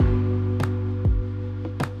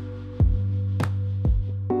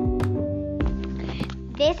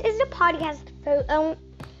This is a podcast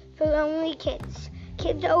for only kids.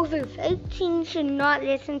 Kids over 13 should not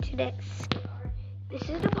listen to this. This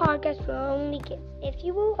is the podcast for only kids. If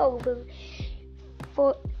you are over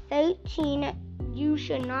 13, you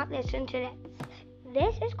should not listen to this.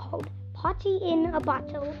 This is called Potty in a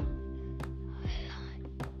Bottle.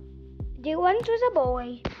 There once was a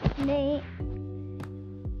boy named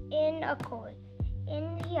in a court,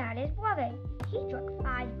 and he had his brother. He drank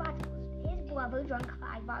 5 bottles. His brother drank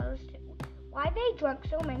 5 bottles too. Why they drank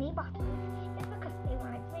so many bottles? It's because they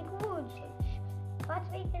wanted to make a word search, but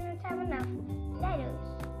they didn't have enough letters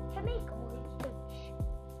to make a word search.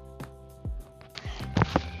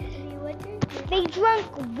 They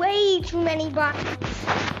drank way too many bottles.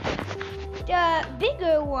 The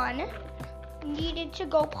bigger one needed to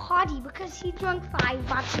go potty because he drank 5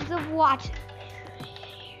 bottles of water.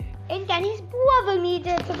 And then his brother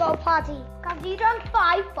needed to go potty because he drank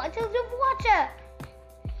 5 bottles of water.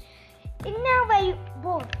 And now they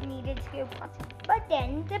both needed to go potty. But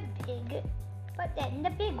then the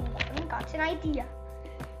big one got an idea.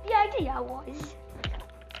 The idea was,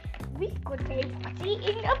 we could go potty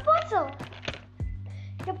in a bottle.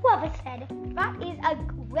 The brother said, that is a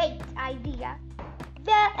great idea.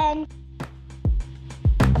 The end.